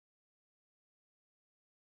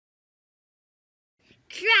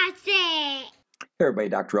Trust it. Hey everybody,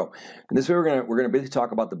 Dr. O. In this video, we're gonna basically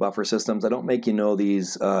talk about the buffer systems. I don't make you know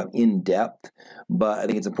these in depth, but I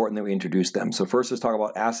think it's important that we introduce them. So first, let's talk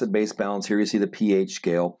about acid-base balance. Here you see the pH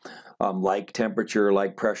scale. Like temperature,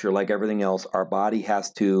 like pressure, like everything else, our body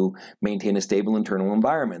has to maintain a stable internal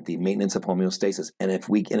environment, the maintenance of homeostasis. And if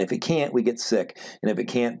it can't, we get sick. And if it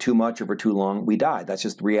can't too much or for too long, we die. That's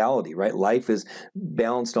just reality, right? Life is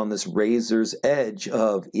balanced on this razor's edge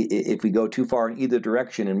of if we go too far in either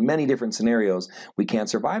direction in many different scenarios, we can't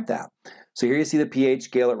survive that. So here you see the pH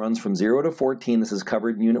scale. It runs from 0 to 14. This is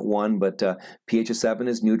covered in Unit 1, but pH of 7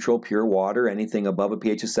 is neutral, pure water. Anything above a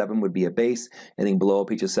pH of 7 would be a base. Anything below a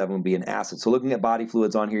pH of 7 would be an acid. So looking at body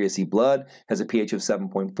fluids on here, you see blood has a pH of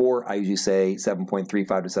 7.4. I usually say 7.35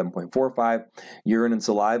 to 7.45. Urine and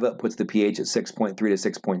saliva puts the pH at 6.3 to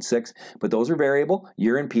 6.6, but those are variable.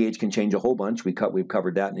 Urine pH can change a whole bunch. We've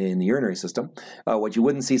covered that in the urinary system. What you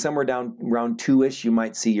wouldn't see, somewhere down around 2-ish, you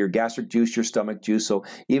might see your gastric juice, your stomach juice. So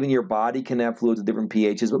even your body can have fluids with different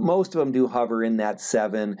pHs, but most of them do hover in that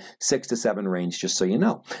 6 to 7 range, just so you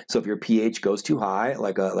know. So if your pH goes too high,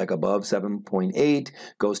 like above 7.8,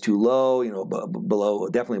 goes too low, below,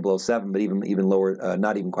 definitely below 7, but even lower,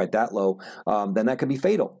 not even quite that low, then that could be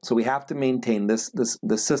fatal. So we have to maintain this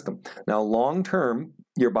system. Now, long term,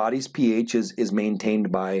 your body's pH is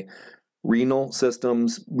maintained by renal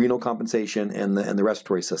systems, renal compensation, and the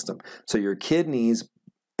respiratory system. So your kidneys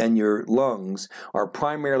and your lungs are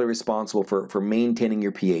primarily responsible for maintaining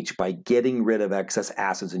your pH by getting rid of excess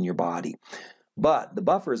acids in your body. But the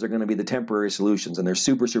buffers are going to be the temporary solutions, and they're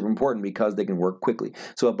super, super important because they can work quickly.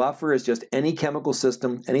 So a buffer is just any chemical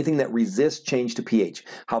system, anything that resists change to pH.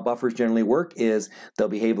 How buffers generally work is they'll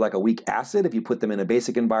behave like a weak acid if you put them in a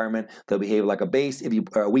basic environment. They'll behave like a base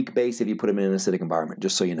a weak base if you put them in an acidic environment,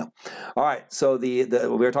 just so you know. All right, so we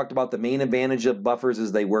already talked about the main advantage of buffers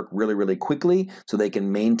is they work really, really quickly, so they can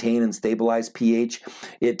maintain and stabilize pH.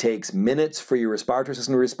 It takes minutes for your respiratory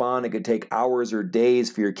system to respond. It could take hours or days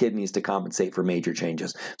for your kidneys to compensate for major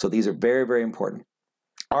changes. So these are very, very important.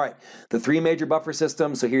 All right, the 3 major buffer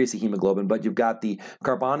systems. So here you see hemoglobin, but you've got the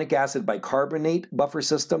carbonic acid bicarbonate buffer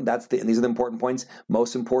system. And these are the important points.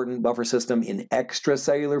 Most important buffer system in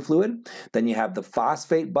extracellular fluid. Then you have the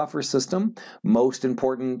phosphate buffer system. Most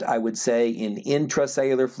important, I would say, in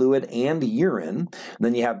intracellular fluid and urine.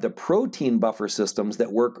 Then you have the protein buffer systems that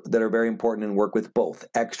are very important and work with both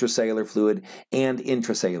extracellular fluid and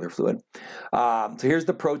intracellular fluid. So here's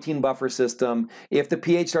the protein buffer system. If the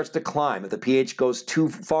pH starts to climb, if the pH goes too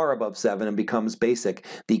far above 7 and becomes basic,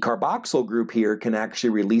 the carboxyl group here can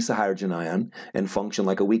actually release a hydrogen ion and function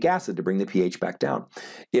like a weak acid to bring the pH back down.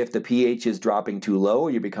 If the pH is dropping too low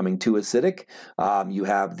or you're becoming too acidic, you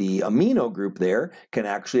have the amino group there can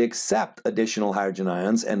actually accept additional hydrogen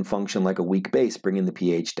ions and function like a weak base, bringing the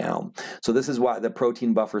pH down. So this is why the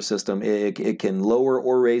protein buffer system, it can lower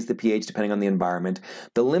or raise the pH depending on the environment.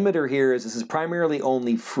 The limiter here is this is primarily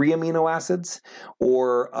only free amino acids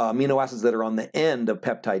or amino acids that are on the end of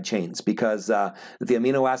peptide chains, because if the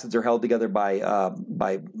amino acids are held together by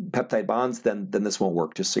peptide bonds, then this won't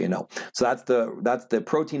work, just so you know. So that's the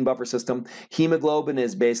protein buffer system. Hemoglobin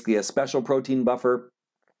is basically a special protein buffer.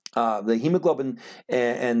 The hemoglobin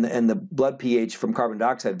and the blood pH from carbon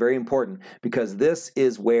dioxide, very important, because this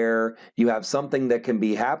is where you have something that can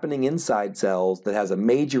be happening inside cells that has a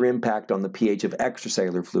major impact on the pH of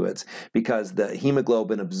extracellular fluids, because the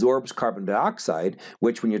hemoglobin absorbs carbon dioxide,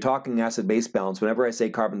 which when you're talking acid-base balance, whenever I say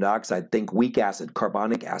carbon dioxide, think weak acid,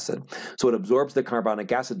 carbonic acid. So it absorbs the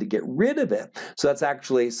carbonic acid to get rid of it. So that's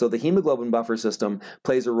actually, so the hemoglobin buffer system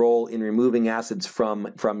plays a role in removing acids from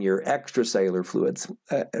your extracellular fluids.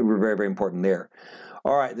 Very, very important there.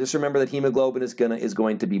 All right, just remember that hemoglobin is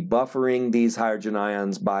going to be buffering these hydrogen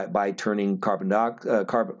ions by turning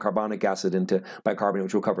carbonic acid into bicarbonate,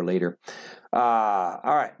 which we'll cover later. All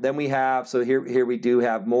right, then we have, so here we do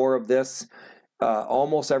have more of this.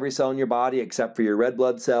 Almost every cell in your body, except for your red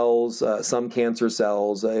blood cells, some cancer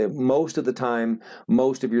cells, most of the time,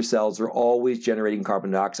 most of your cells are always generating carbon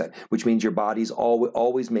dioxide, which means your body's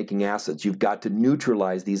always making acids. You've got to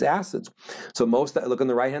neutralize these acids. So look on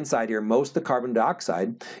the right-hand side here, most of the carbon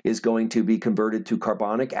dioxide is going to be converted to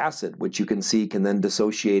carbonic acid, which you can see can then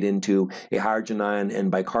dissociate into a hydrogen ion and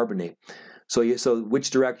bicarbonate. So which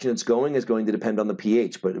direction it's going is going to depend on the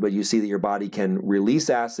pH, but you see that your body can release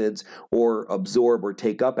acids or absorb or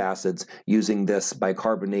take up acids using this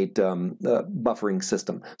bicarbonate buffering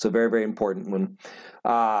system. So very, very important one.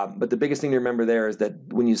 But the biggest thing to remember there is that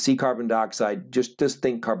when you see carbon dioxide, just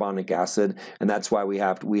think carbonic acid, and that's why we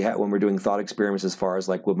have when we're doing thought experiments as far as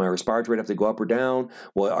like, would my respiratory rate have to go up or down?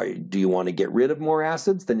 Well, do you want to get rid of more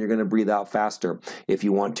acids? Then you're going to breathe out faster. If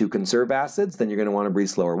you want to conserve acids, then you're going to want to breathe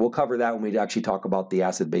slower. We'll cover that when we actually talk about the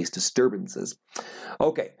acid-base disturbances.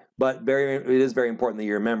 Okay. But it is very important that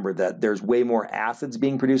you remember that there's way more acids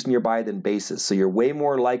being produced in your body than bases. So you're way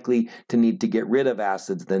more likely to need to get rid of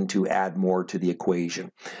acids than to add more to the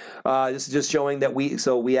equation. This is just showing that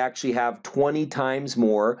we actually have 20 times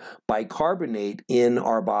more bicarbonate in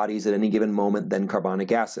our bodies at any given moment than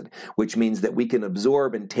carbonic acid, which means that we can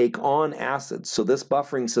absorb and take on acids. So this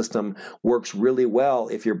buffering system works really well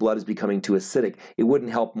if your blood is becoming too acidic. It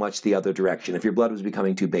wouldn't help much the other direction if your blood was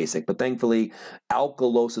becoming too basic. But thankfully,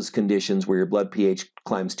 alkalosis conditions where your blood pH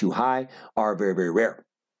climbs too high are very, very rare.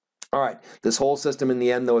 All right, this whole system in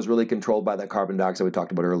the end, though, is really controlled by that carbon dioxide we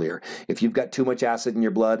talked about earlier. If you've got too much acid in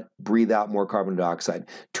your blood, breathe out more carbon dioxide.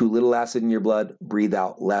 Too little acid in your blood, breathe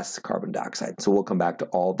out less carbon dioxide. So we'll come back to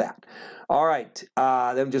all that. All right,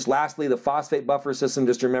 then just lastly, the phosphate buffer system.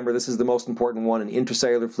 Just remember, this is the most important one in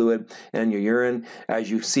intracellular fluid and your urine. As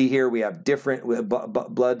you see here, we have different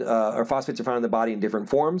blood, or phosphates are found in the body in different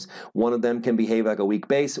forms. One of them can behave like a weak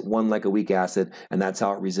base, one like a weak acid, and that's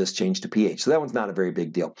how it resists change to pH. So that one's not a very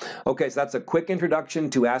big deal. Okay, so that's a quick introduction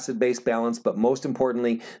to acid-base balance, but most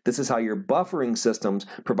importantly, this is how your buffering systems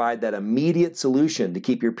provide that immediate solution to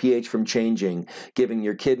keep your pH from changing, giving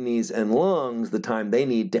your kidneys and lungs the time they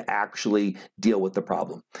need to actually deal with the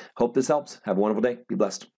problem. Hope this helps. Have a wonderful day. Be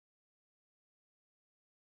blessed.